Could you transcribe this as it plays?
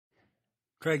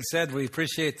Craig said we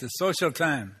appreciate the social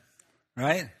time,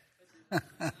 right?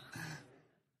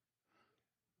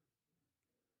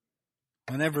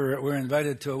 Whenever we're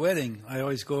invited to a wedding, I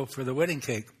always go for the wedding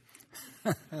cake.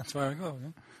 That's where I go.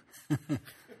 Yeah?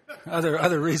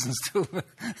 Other reasons too.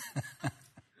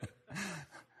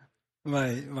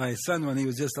 My son, when he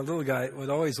was just a little guy, would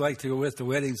always like to go with the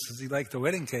weddings because he liked the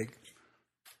wedding cake.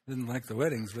 Didn't like the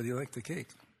weddings, but he liked the cake.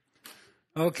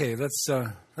 Okay, let's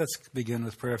begin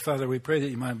with prayer. Father, we pray that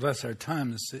you might bless our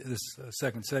time this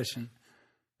second session,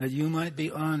 that you might be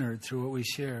honored through what we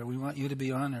share. We want you to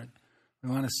be honored. We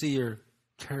want to see your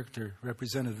character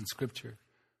represented in Scripture.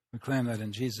 We claim that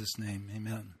in Jesus' name.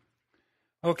 Amen.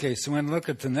 Okay, so we're going to look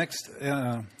at the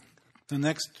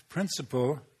next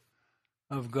principle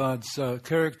of God's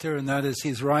character, and that is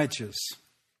He's righteous.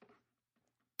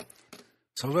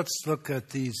 So let's look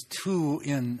at these two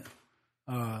in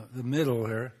the middle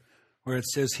here, where it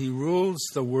says He rules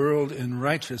the world in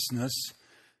righteousness,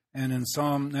 and in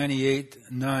Psalm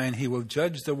 98:9, He will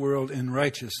judge the world in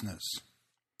righteousness.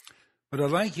 But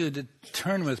I'd like you to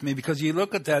turn with me, because you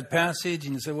look at that passage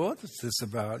and you say, well, what is this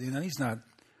about? You know, He's not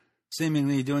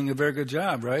seemingly doing a very good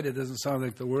job, right? It doesn't sound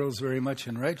like the world's very much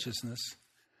in righteousness.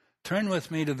 Turn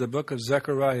with me to the book of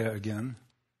Zechariah again.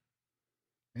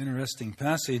 Interesting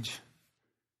passage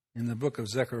in the book of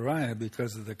Zechariah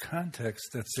because of the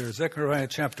context that's there. Zechariah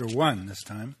chapter 1 this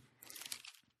time.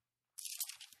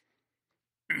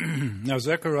 Now,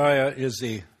 Zechariah is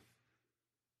a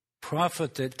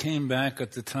prophet that came back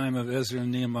at the time of Ezra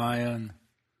and Nehemiah and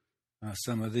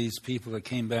some of these people that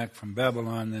came back from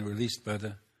Babylon. They were released by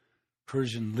the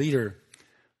Persian leader.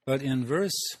 But in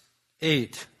verse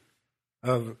 8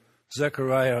 of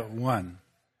Zechariah 1,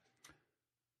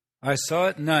 I saw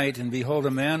at night, and behold,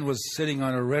 a man was sitting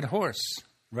on a red horse,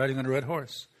 riding on a red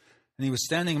horse. And he was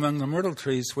standing among the myrtle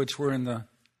trees which were in the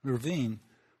ravine,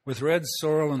 with red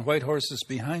sorrel and white horses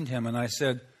behind him. And I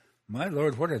said, my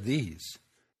Lord, what are these?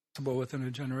 Possible within a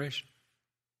generation.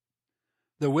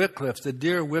 The Wycliffe, the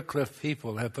dear Wycliffe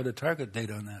people have put a target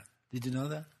date on that. Did you know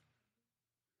that?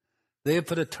 They have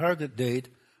put a target date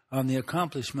on the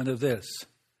accomplishment of this,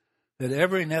 that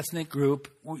every ethnic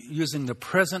group, using the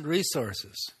present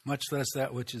resources, much less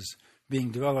that which is being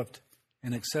developed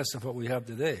in excess of what we have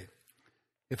today,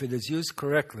 if it is used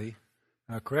correctly,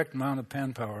 a correct amount of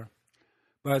manpower,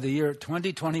 by the year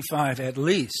 2025 at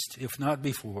least, if not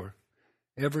before,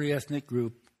 every ethnic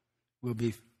group will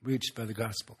be reached by the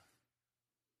gospel.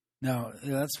 Now,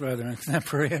 that's rather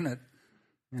contemporary, isn't it?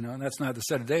 You know, that's not to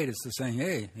set a date, it's to saying,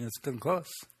 hey, it's getting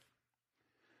close.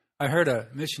 I heard a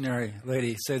missionary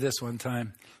lady say this one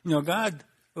time. You know, God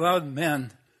allowed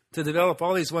men to develop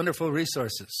all these wonderful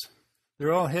resources.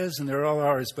 They're all His and they're all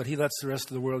ours, but He lets the rest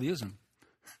of the world use them.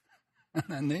 Isn't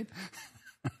that neat?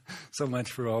 So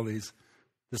much for all these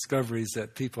discoveries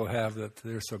that people have that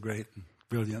they're so great and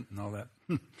brilliant and all that.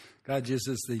 God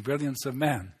uses the brilliance of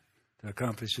man to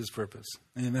accomplish His purpose.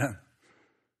 Amen.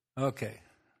 Okay.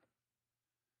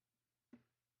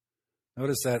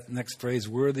 Notice that next phrase,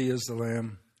 worthy is the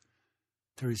Lamb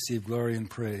to receive glory and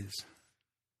praise.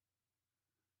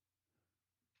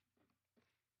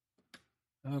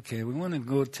 Okay, we want to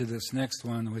go to this next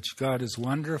one, which God is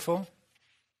wonderful.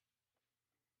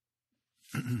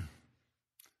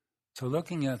 So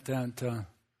looking at that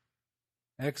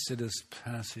Exodus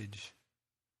passage,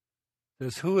 it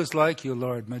says, who is like you,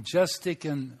 Lord, majestic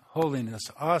in holiness,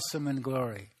 awesome in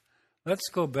glory. Let's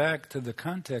go back to the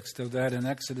context of that in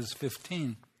Exodus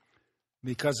 15.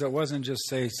 Because it wasn't just,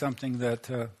 say, something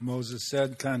that Moses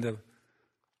said kind of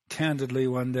candidly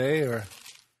one day or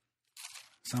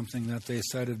something that they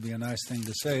said would be a nice thing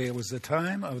to say. It was the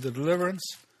time of the deliverance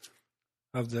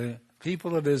of the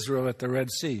people of Israel at the Red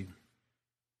Sea.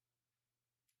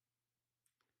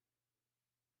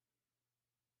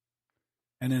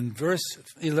 And in verse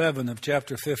 11 of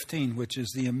chapter 15, which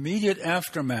is the immediate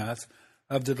aftermath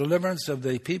of the deliverance of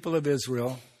the people of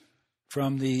Israel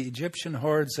from the Egyptian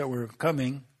hordes that were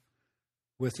coming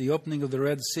with the opening of the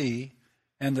Red Sea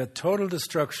and the total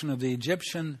destruction of the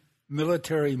Egyptian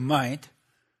military might,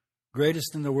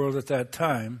 greatest in the world at that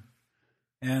time.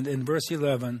 And in verse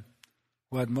 11,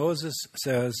 what Moses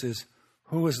says is,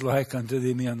 who is like unto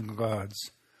thee among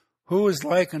gods? Who is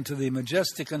like unto thee,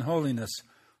 majestic in holiness,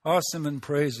 awesome in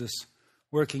praises,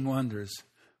 working wonders?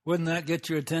 Wouldn't that get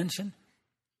your attention?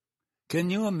 Can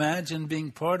you imagine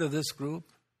being part of this group?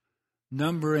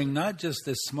 Numbering not just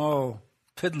this small,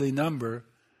 piddly number,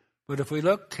 but if we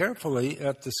look carefully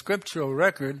at the scriptural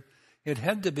record, it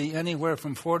had to be anywhere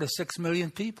from 4 to 6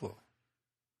 million people.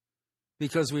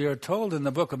 Because we are told in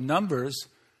the book of Numbers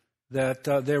that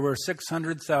there were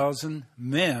 600,000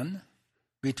 men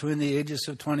between the ages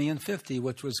of 20 and 50,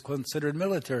 which was considered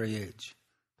military age.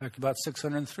 In fact, about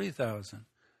 603,000.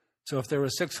 So if there were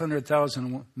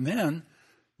 600,000 men,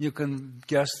 you can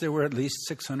guess there were at least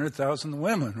 600,000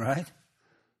 women, right?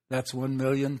 That's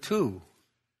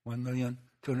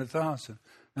 1,200,000.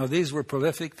 Now, these were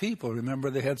prolific people. Remember,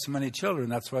 they had so many children.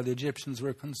 That's why the Egyptians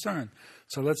were concerned.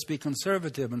 So let's be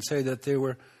conservative and say that there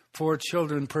were 4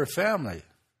 children per family.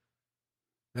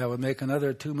 That would make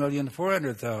another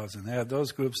 2,400,000. Add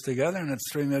those groups together, and it's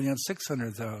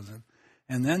 3,600,000.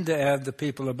 And then to add the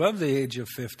people above the age of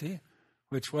 50,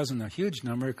 which wasn't a huge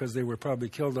number because they were probably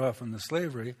killed off in the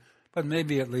slavery, but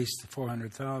maybe at least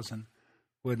 400,000,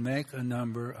 would make a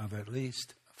number of at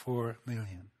least 4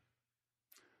 million.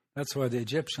 That's why the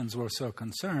Egyptians were so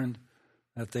concerned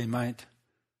that they might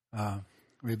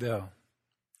rebel.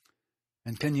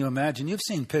 And can you imagine? You've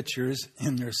seen pictures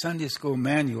in your Sunday school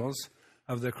manuals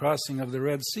of the crossing of the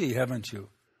Red Sea, haven't you?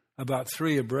 About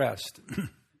 3 abreast.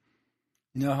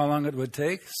 You know how long it would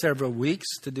take? Several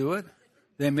weeks to do it.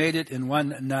 They made it in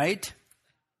one night,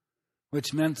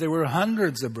 which meant there were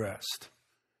hundreds abreast.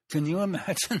 Can you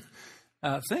imagine?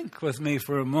 Think with me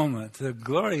for a moment, the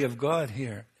glory of God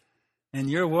here. And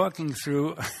you're walking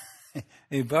through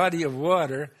a body of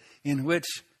water in which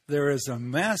there is a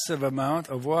massive amount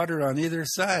of water on either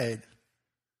side,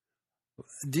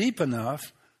 deep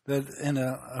enough that in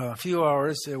a few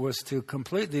hours it was to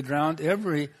completely drown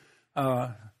every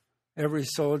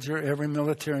soldier, every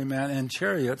military man, and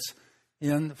chariots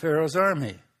in Pharaoh's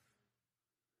army.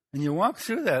 And you walk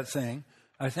through that thing,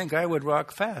 I think I would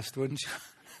walk fast, wouldn't you?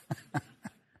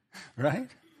 Right?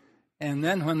 And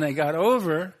then when they got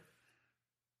over,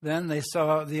 then they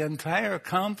saw the entire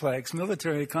complex,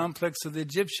 military complex of the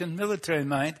Egyptian military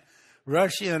might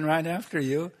rush in right after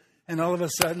you, and all of a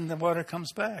sudden the water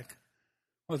comes back.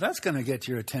 Well, that's going to get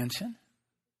your attention.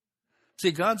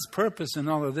 See, God's purpose in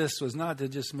all of this was not to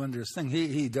just wondrous thing.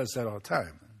 He does that all the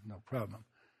time, no problem.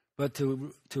 But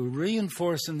to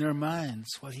reinforce in their minds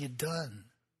what He had done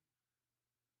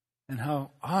and how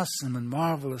awesome and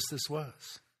marvelous this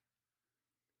was.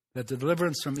 That the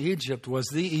deliverance from Egypt was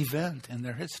the event in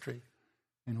their history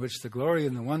in which the glory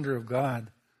and the wonder of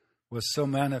God was so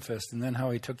manifest, and then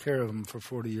how He took care of them for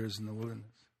 40 years in the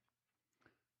wilderness.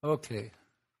 Okay.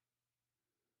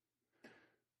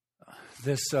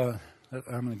 I'm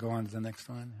going to go on to the next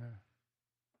line here.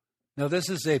 Now, this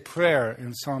is a prayer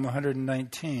in Psalm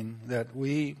 119 that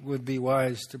we would be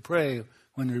wise to pray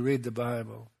when we read the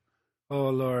Bible. Oh,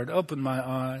 Lord, open my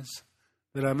eyes,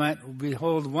 that I might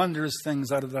behold wondrous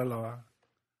things out of thy law.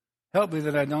 Help me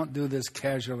that I don't do this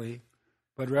casually,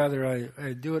 but rather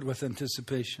I do it with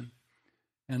anticipation.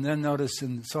 And then notice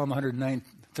in Psalm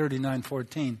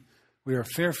 139:14, we are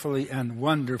fearfully and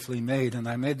wonderfully made. And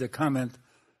I made the comment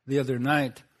the other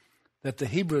night that the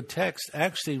Hebrew text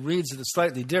actually reads it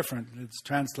slightly different. It's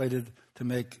translated to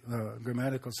make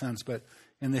grammatical sense. But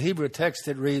in the Hebrew text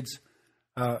it reads,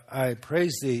 I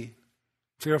praise thee,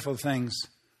 fearful things.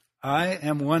 I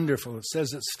am wonderful. It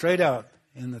says it straight out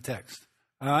in the text.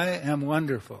 I am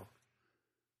wonderful.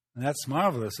 And that's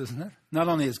marvelous, isn't it? Not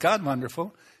only is God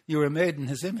wonderful, you were made in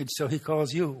His image, so He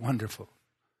calls you wonderful.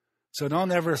 So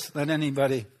don't ever let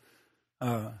anybody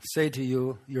say to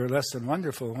you, you're less than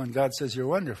wonderful, when God says you're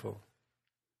wonderful.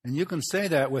 And you can say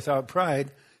that without pride,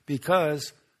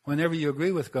 because whenever you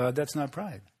agree with God, that's not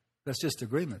pride. That's just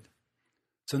agreement.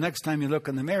 So next time you look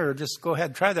in the mirror, just go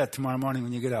ahead, try that tomorrow morning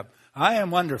when you get up. I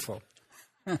am wonderful.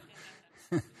 And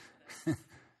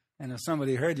if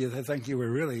somebody heard you, they think you were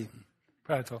really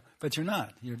prideful. But you're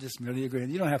not. You're just merely agreeing.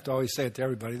 You don't have to always say it to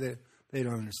everybody. They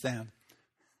don't understand.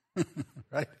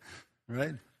 Right?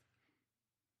 Right?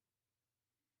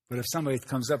 But if somebody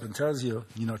comes up and tells you,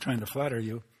 trying to flatter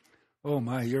you, oh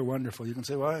my, you're wonderful, you can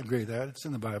say, well, I agree with that. It's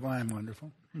in the Bible. I am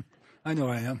wonderful. I know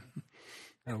I am.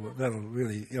 That'll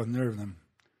really unnerve them.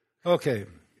 Okay.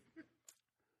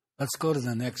 Let's go to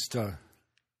the next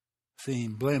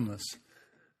theme, blameless.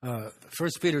 1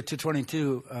 Peter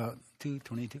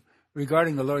 2:22,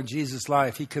 regarding the Lord Jesus'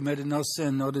 life, He committed no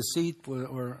sin, no deceit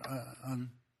or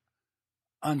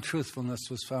untruthfulness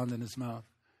was found in His mouth.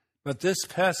 But this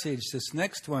passage, this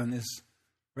next one, is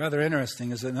rather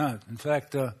interesting, is it not? In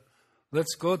fact,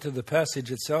 let's go to the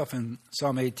passage itself in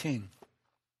Psalm 18.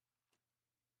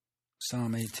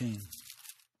 Psalm 18.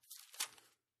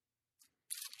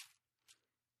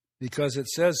 Because it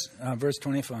says, verse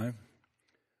 25,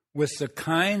 with the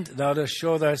kind thou dost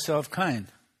show thyself kind.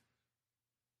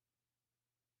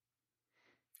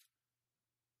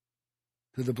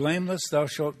 To the blameless thou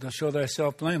shalt show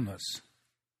thyself blameless.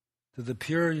 To the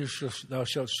pure thou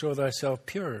shalt show thyself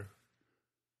pure.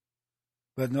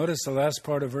 But notice the last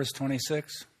part of verse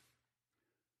 26.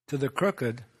 to the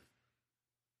crooked,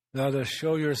 thou dost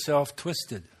show yourself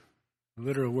twisted. The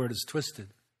literal word is twisted,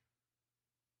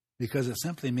 because it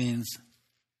simply means,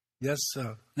 yes,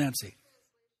 Nancy?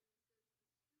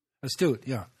 Astute,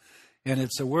 yeah. And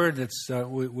it's a word that's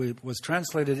was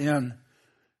translated in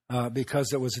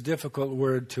because it was a difficult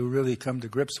word to really come to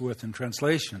grips with in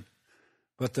translation.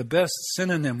 But the best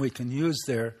synonym we can use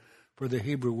there for the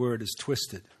Hebrew word is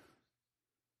twisted.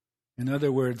 In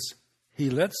other words, he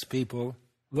lets people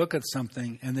look at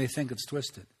something and they think it's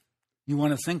twisted. You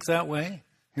want to think that way?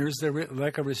 Here's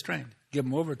like a restraint. Give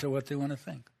them over to what they want to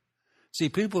think. See,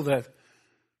 people that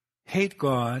hate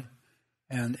God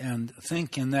and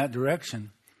think in that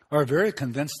direction are very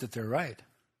convinced that they're right.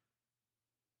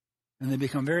 And they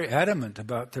become very adamant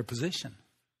about their position.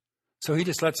 So he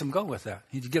just lets them go with that.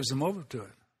 He gives them over to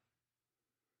it.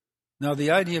 Now,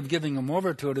 the idea of giving them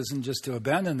over to it isn't just to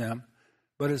abandon them,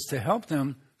 but it's to help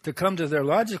them to come to their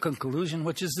logical conclusion,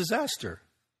 which is disaster,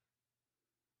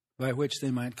 by which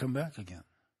they might come back again.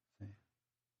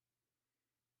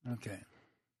 Okay.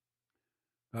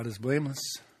 God is blameless.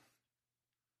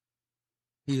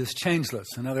 He is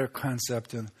changeless. Another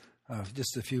concept in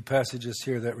just a few passages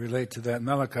here that relate to that.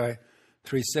 Malachi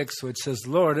 3:6, which says,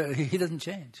 Lord, he doesn't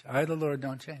change. I, the Lord,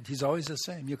 don't change. He's always the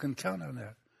same. You can count on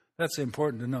that. That's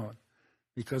important to note,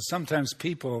 because sometimes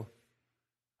people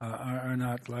are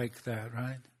not like that,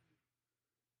 right?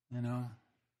 You know,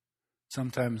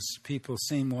 sometimes people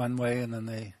seem one way, and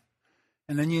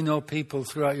then you know people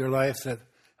throughout your life that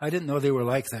I didn't know they were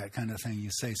like that kind of thing. You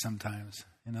say sometimes,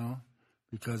 you know,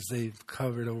 because they've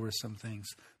covered over some things.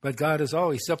 But God is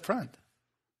always up front.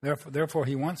 Therefore,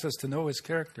 He wants us to know His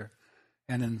character.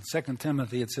 And in 2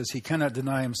 Timothy, it says He cannot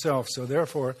deny Himself. So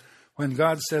therefore, when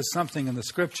God says something in the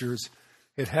Scriptures,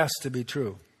 it has to be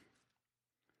true.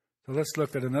 So let's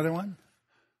look at another one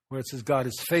where it says God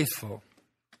is faithful.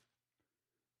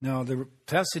 Now, the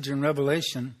passage in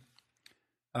Revelation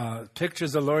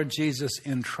pictures the Lord Jesus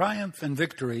in triumph and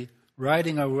victory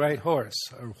riding a white horse.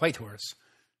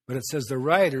 But it says the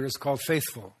rider is called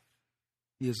faithful.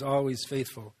 He is always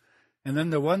faithful. And then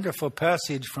the wonderful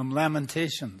passage from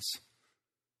Lamentations.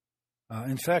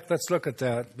 In fact, let's look at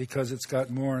that because it's got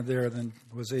more there than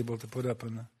was able to put up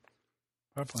on the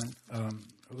PowerPoint.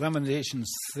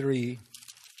 Lamentations 3,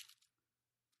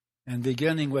 and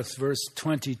beginning with verse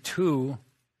 22,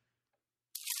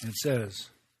 it says,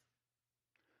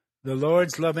 The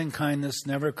Lord's loving kindness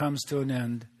never comes to an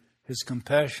end. His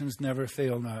compassions never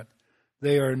fail not.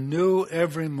 They are new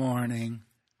every morning.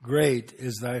 Great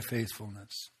is thy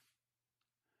faithfulness.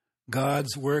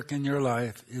 God's work in your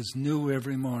life is new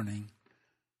every morning.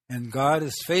 And God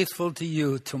is faithful to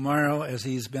you tomorrow as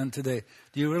He's been today.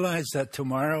 Do you realize that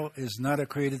tomorrow is not a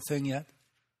created thing yet?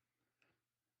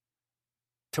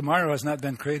 Tomorrow has not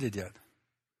been created yet.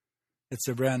 It's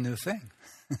a brand new thing.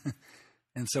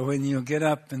 And so when you get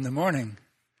up in the morning,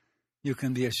 you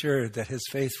can be assured that His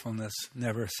faithfulness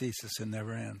never ceases and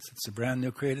never ends. It's a brand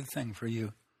new created thing for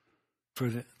you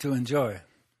to enjoy.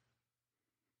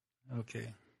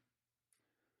 Okay.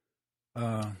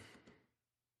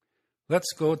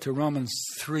 Let's go to Romans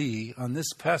 3 on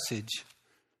this passage,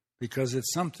 because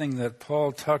it's something that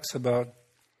Paul talks about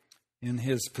in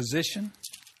his position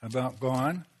about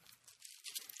God,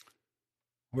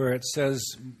 where it says,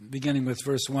 beginning with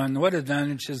verse 1, What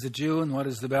advantage is the Jew, and what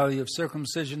is the value of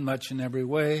circumcision? Much in every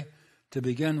way. To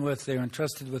begin with, they are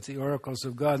entrusted with the oracles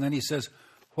of God. And then he says,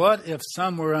 What if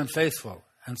some were unfaithful?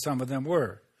 And some of them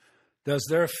were. Does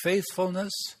their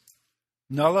faithfulness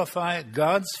nullify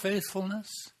God's faithfulness?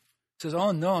 He says,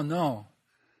 oh, no.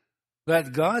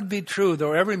 Let God be true,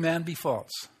 though every man be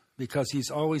false, because He's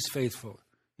always faithful,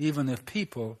 even if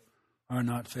people are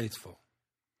not faithful.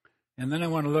 And then I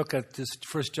want to look at this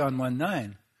 1 John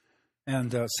 1:9.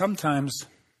 And sometimes,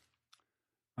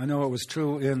 I know it was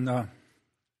true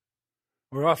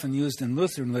we're often used in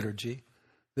Lutheran liturgy,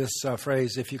 this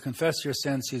phrase, if you confess your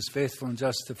sins, He is faithful and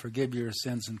just to forgive your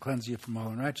sins and cleanse you from all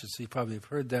unrighteousness. You probably have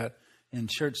heard that in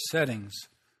church settings.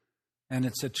 And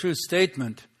it's a true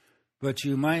statement, but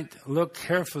you might look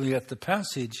carefully at the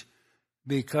passage,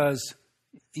 because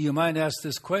you might ask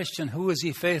this question, who is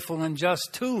He faithful and just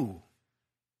to?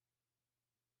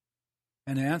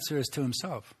 And the answer is to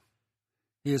Himself.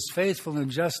 He is faithful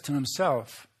and just to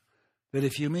Himself, that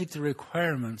if you meet the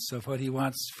requirements of what He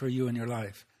wants for you in your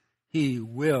life, He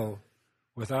will,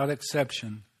 without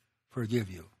exception, forgive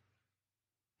you.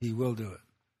 He will do it.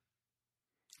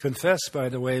 Confess, by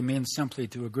the way, means simply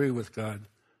to agree with God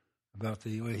about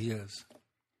the way He is.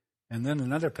 And then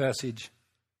another passage,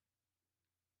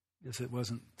 yes, it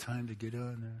wasn't time to get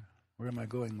on there. Where am I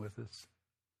going with this?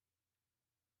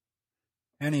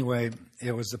 Anyway,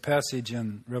 it was the passage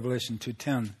in Revelation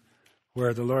 2:10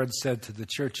 where the Lord said to the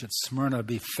church at Smyrna,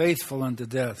 "Be faithful unto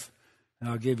death, and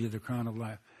I'll give you the crown of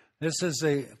life." This is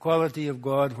a quality of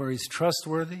God where He's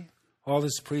trustworthy. All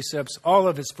His precepts, all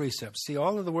of His precepts. See,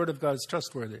 all of the Word of God is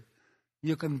trustworthy.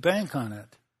 You can bank on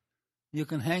it. You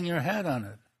can hang your hat on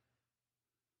it.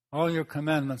 All your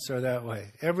commandments are that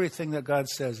way. Everything that God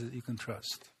says you can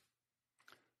trust.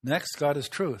 Next, God is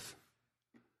truth.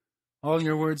 All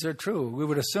your words are true. We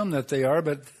would assume that they are,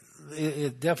 but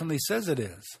it definitely says it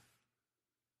is.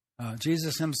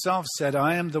 Jesus Himself said,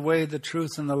 "I am the way, the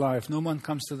truth, and the life. No one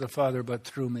comes to the Father but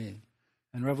through me."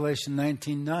 And Revelation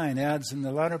 19:9 adds in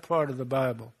the latter part of the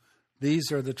Bible,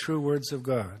 these are the true words of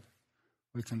God.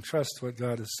 We can trust what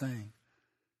God is saying.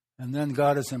 And then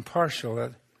God is impartial.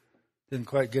 That didn't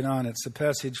quite get on. It's a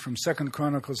passage from 2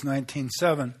 Chronicles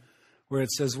 19:7 where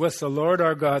it says, "With the Lord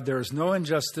our God there is no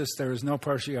injustice, there is no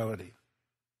partiality."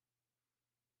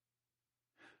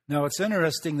 Now, it's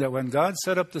interesting that when God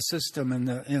set up the system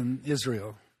in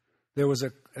Israel, there was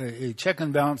a check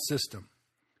and balance system.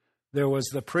 There was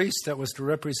the priest that was to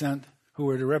represent, who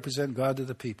were to represent God to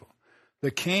the people.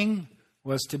 The king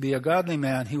was to be a godly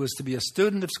man. He was to be a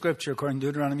student of Scripture, according to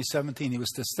Deuteronomy 17. He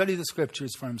was to study the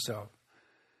Scriptures for himself.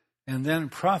 And then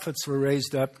prophets were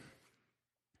raised up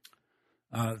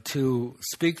to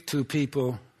speak to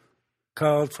people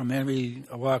called from every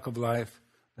walk of life,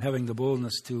 having the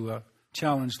boldness to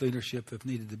challenge leadership if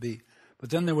needed to be.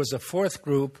 But then there was a fourth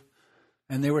group,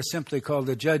 and they were simply called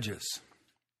the judges.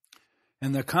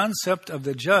 And the concept of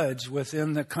the judge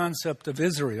within the concept of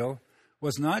Israel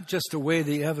was not just to weigh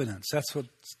the evidence. That's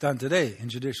what's done today in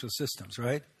judicial systems,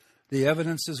 right? The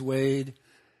evidence is weighed,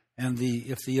 and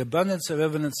if the abundance of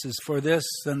evidence is for this,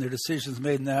 then the decision's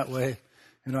made in that way.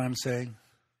 You know what I'm saying?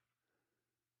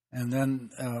 And then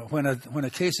when a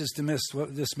case is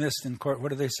dismissed in court, what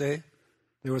do they say?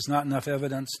 There was not enough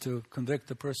evidence to convict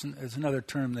the person. There's another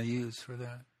term they use for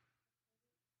that.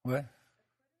 What?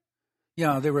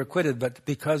 Yeah, they were acquitted, but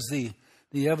because the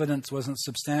evidence wasn't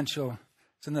substantial,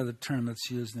 it's another term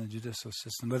that's used in the judicial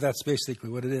system. But that's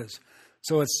basically what it is.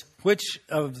 So it's which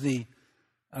of the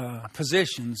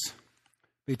positions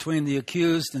between the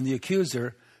accused and the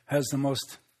accuser has the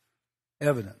most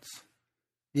evidence,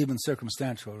 even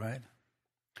circumstantial, right?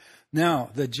 Now,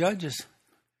 the judges...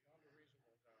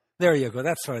 There you go.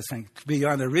 That's what I was saying.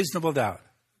 Beyond a reasonable doubt.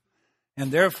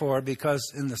 And therefore, because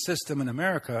in the system in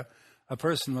America, a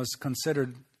person was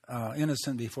considered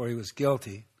innocent before he was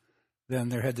guilty, then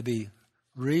there had to be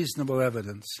reasonable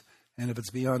evidence, and if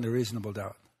it's beyond a reasonable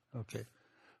doubt.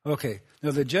 Okay. Now,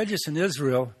 the judges in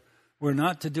Israel were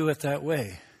not to do it that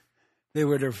way. They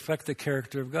were to reflect the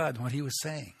character of God, what He was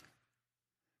saying,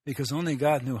 because only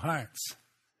God knew hearts.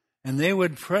 And they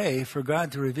would pray for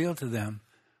God to reveal to them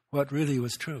what really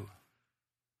was true.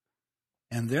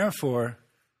 And therefore,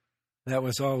 that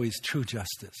was always true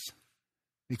justice.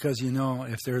 Because,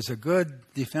 if there's a good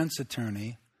defense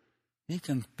attorney, he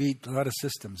can beat a lot of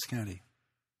systems, can't he?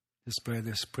 Just by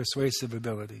this persuasive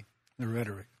ability, the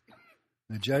rhetoric.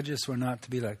 The judges were not to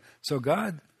be like. So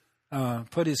God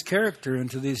put His character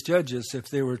into these judges, if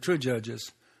they were true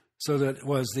judges, so that it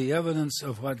was the evidence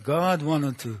of what God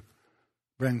wanted to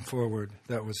bring forward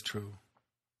that was true.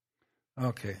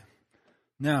 Okay.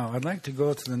 Now, I'd like to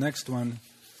go to the next one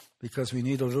because we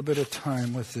need a little bit of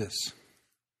time with this.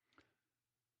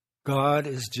 God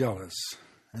is jealous.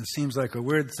 And it seems like a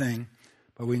weird thing,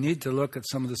 but we need to look at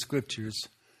some of the scriptures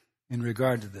in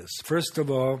regard to this. First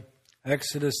of all,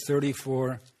 Exodus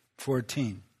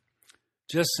 34:14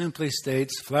 just simply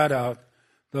states flat out,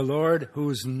 the Lord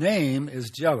whose name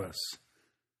is jealous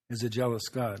is a jealous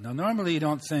God. Now, normally you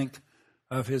don't think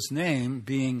of His name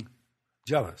being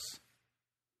jealous,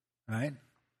 right?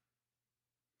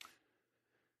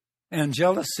 And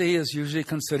jealousy is usually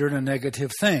considered a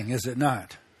negative thing, is it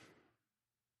not?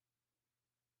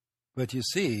 But you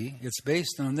see, it's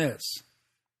based on this.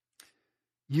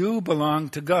 You belong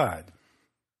to God,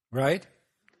 right?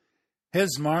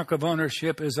 His mark of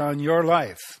ownership is on your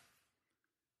life.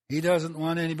 He doesn't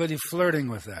want anybody flirting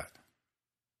with that.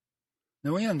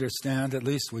 Now, we understand, at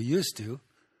least we used to,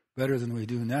 better than we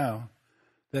do now,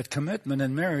 that commitment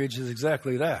in marriage is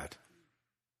exactly that.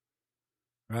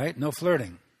 Right? No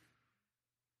flirting.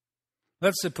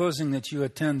 Let's supposing that you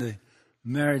attend a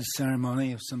marriage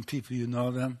ceremony of some people you know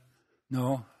them.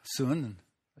 No, soon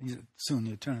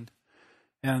you turned.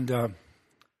 And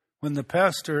when the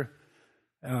pastor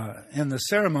in the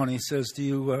ceremony says to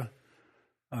you,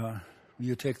 will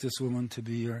you take this woman to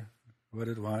be your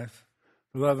wedded wife,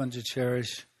 love and to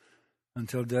cherish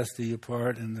until death do you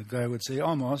part? And the guy would say,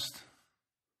 almost.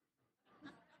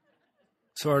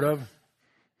 Sort of.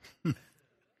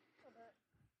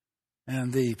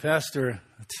 And the pastor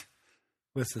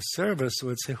with the service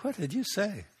would say, "What did you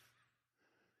say?"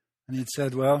 And he'd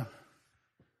said, "Well,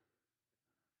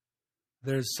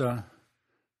 there's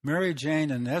Mary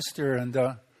Jane and Esther, and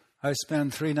I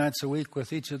spend 3 nights a week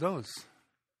with each of those.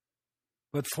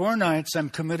 But 4 nights I'm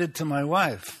committed to my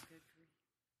wife."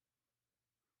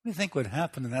 What do you think would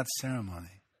happen in that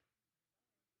ceremony?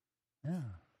 Yeah.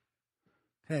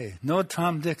 Okay, no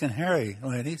Tom, Dick, and Harry,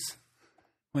 ladies,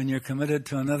 when you're committed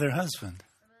to another husband.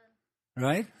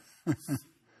 Right?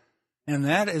 And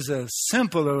that is a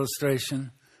simple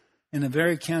illustration in a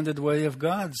very candid way of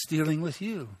God's dealing with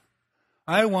you.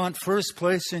 I want first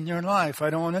place in your life. I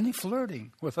don't want any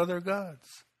flirting with other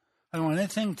gods. I don't want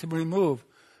anything to remove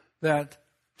that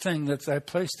thing that I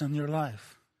placed in your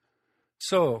life.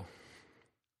 So,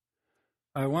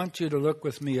 I want you to look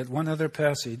with me at one other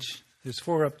passage. There's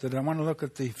 4 up there. I want to look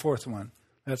at the 4th one.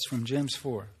 That's from James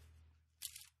 4.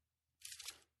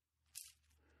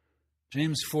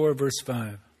 James 4, verse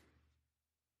 5.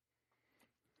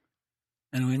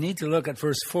 And we need to look at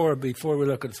verse 4 before we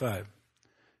look at 5.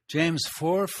 James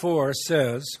 4:4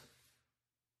 says,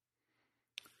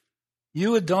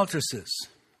 "You adulteresses,"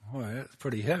 boy, that's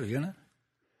pretty heavy, isn't it?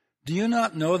 "Do you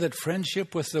not know that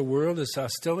friendship with the world is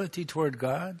hostility toward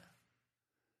God?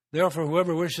 Therefore,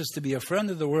 whoever wishes to be a friend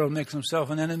of the world makes himself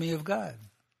an enemy of God."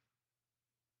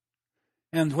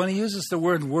 And when he uses the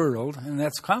word world, and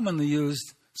that's commonly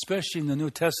used, especially in the New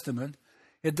Testament,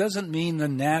 it doesn't mean the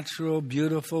natural,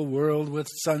 beautiful world with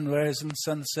sunrise and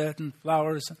sunset and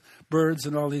flowers and birds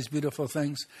and all these beautiful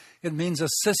things. It means a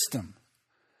system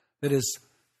that is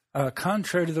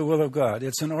contrary to the will of God.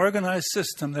 It's an organized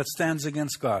system that stands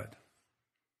against God.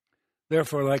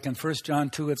 Therefore, like in 1 John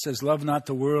 2, it says, "Love not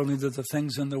the world, neither the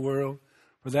things in the world.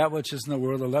 For that which is in the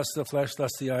world, the lust of the flesh,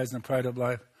 lust of the eyes, and the pride of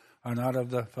life, are not of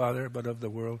the Father, but of the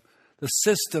world." The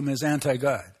system is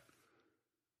anti-God.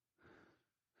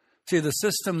 See, the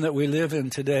system that we live in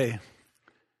today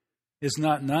is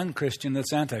not non-Christian,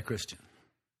 it's anti-Christian.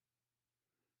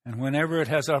 And whenever it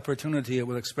has opportunity, it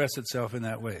will express itself in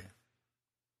that way,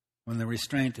 when the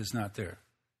restraint is not there.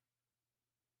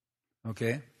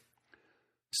 Okay?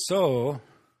 So,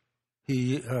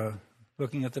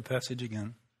 looking at the passage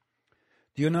again,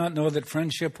 "Do you not know that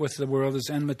friendship with the world is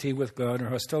enmity with God, or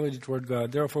hostility toward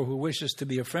God? Therefore, who wishes to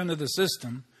be a friend of the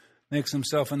system makes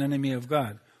himself an enemy of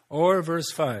God." Or verse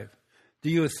 5, "Do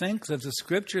you think that the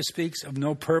Scripture speaks of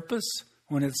no purpose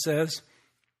when it says,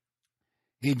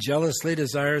 'He jealously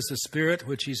desires the Spirit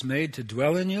which He's made to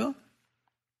dwell in you'?"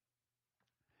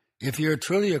 If you're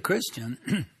truly a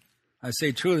Christian, I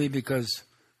say truly because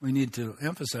we need to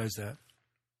emphasize that,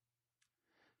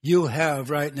 you have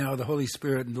right now the Holy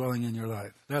Spirit indwelling in your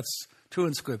life. That's true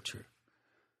in Scripture.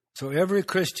 So every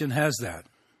Christian has that.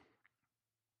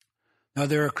 Now,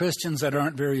 there are Christians that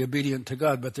aren't very obedient to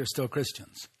God, but they're still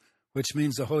Christians, which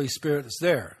means the Holy Spirit is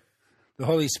there. The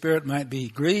Holy Spirit might be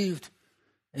grieved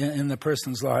in the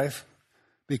person's life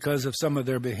because of some of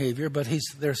their behavior, but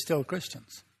they're still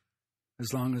Christians,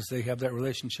 as long as they have that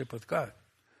relationship with God.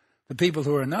 The people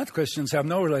who are not Christians have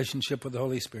no relationship with the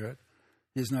Holy Spirit.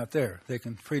 He's not there. They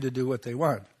can free to do what they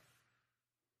want.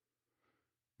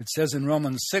 It says in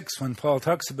Romans 6, when Paul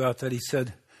talks about that, he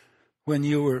said, when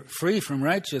you were free from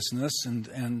righteousness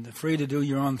and free to do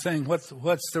your own thing, what's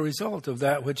the result of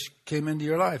that which came into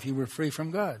your life? You were free from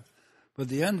God. But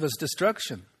the end was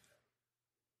destruction.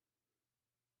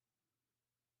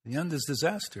 The end is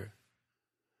disaster.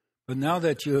 But now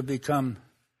that you have become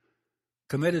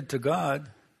committed to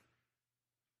God,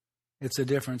 it's a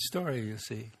different story, you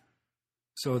see.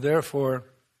 So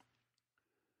therefore,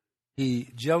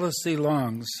 he jealously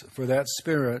longs for that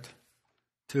Spirit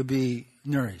to be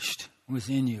nourished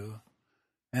within you.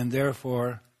 And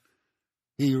therefore,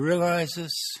 he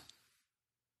realizes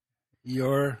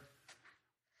your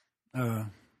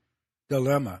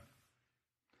dilemma.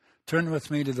 Turn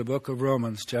with me to the book of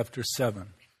Romans, chapter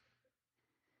 7.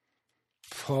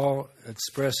 Paul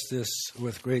expressed this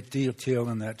with great detail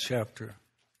in that chapter.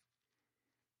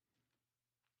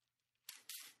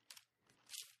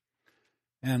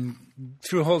 And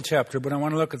through the whole chapter, but I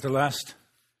want to look at the last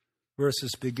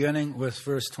verses beginning with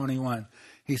verse 21.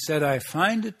 He said, "I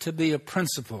find it to be a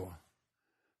principle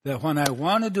that when I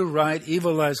want to do right,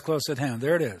 evil lies close at hand."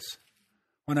 There it is.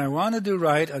 When I want to do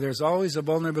right, there's always a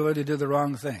vulnerability to do the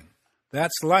wrong thing.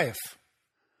 That's life.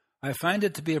 I find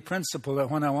it to be a principle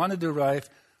that when I want to do right,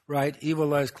 evil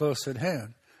lies close at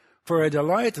hand. For I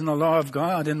delight in the law of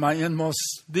God in my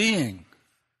inmost being.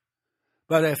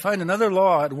 But I find another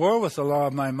law at war with the law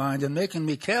of my mind and making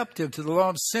me captive to the law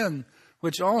of sin,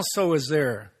 which also is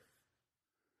there.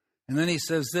 And then he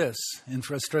says this in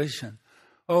frustration,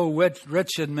 "O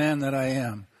wretched man that I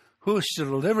am, who shall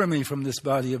deliver me from this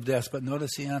body of death?" But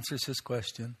notice he answers his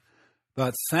question.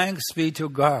 "But thanks be to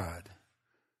God,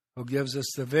 who gives us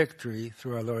the victory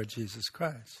through our Lord Jesus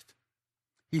Christ."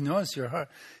 He knows your heart.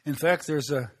 In fact, there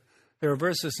are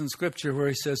verses in Scripture where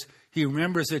he says, he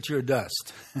remembers that you're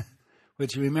dust,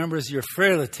 which remembers your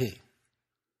frailty.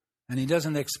 And he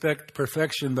doesn't expect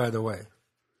perfection, by the way,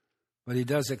 but he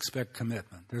does expect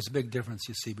commitment. There's a big difference,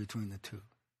 you see, between the two.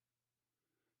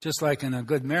 Just like in a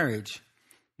good marriage,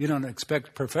 you don't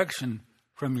expect perfection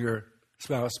from your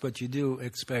spouse, but you do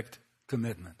expect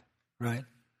commitment, right?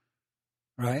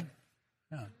 Right?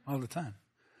 Yeah, all the time.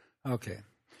 Okay.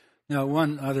 Now,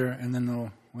 one other, and then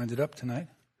we'll wind it up tonight.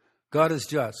 God is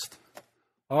just.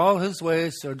 All his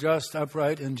ways are just,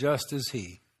 upright, and just is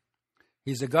he.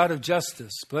 He's a God of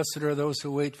justice. Blessed are those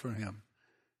who wait for him.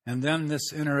 And then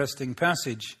this interesting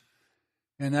passage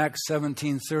in Acts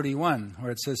 17:31,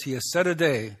 where it says, he has set a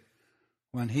day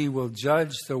when he will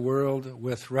judge the world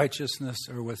with righteousness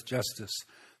or with justice.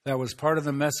 That was part of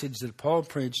the message that Paul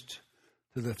preached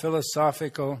to the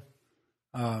philosophical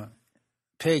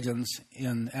pagans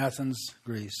in Athens,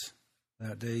 Greece.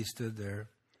 That day he stood there.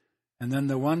 And then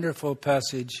the wonderful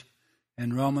passage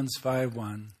in Romans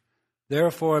 5:1.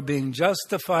 Therefore, being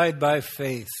justified by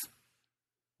faith,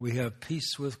 we have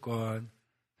peace with God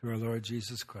through our Lord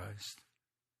Jesus Christ.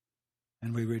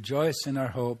 And we rejoice in our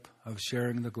hope of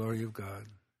sharing the glory of God.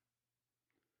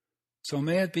 So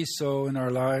may it be so in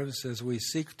our lives as we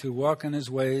seek to walk in his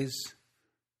ways,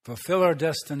 fulfill our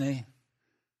destiny,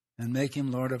 and make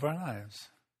him Lord of our lives.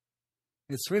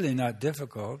 It's really not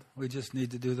difficult. We just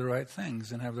need to do the right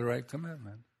things and have the right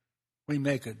commitment. We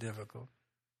make it difficult.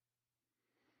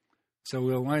 So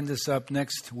we'll wind this up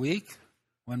next week,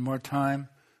 one more time,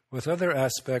 with other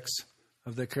aspects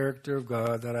of the character of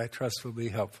God that I trust will be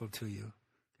helpful to you.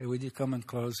 Okay, would you come and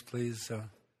close, please,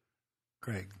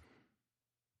 Craig?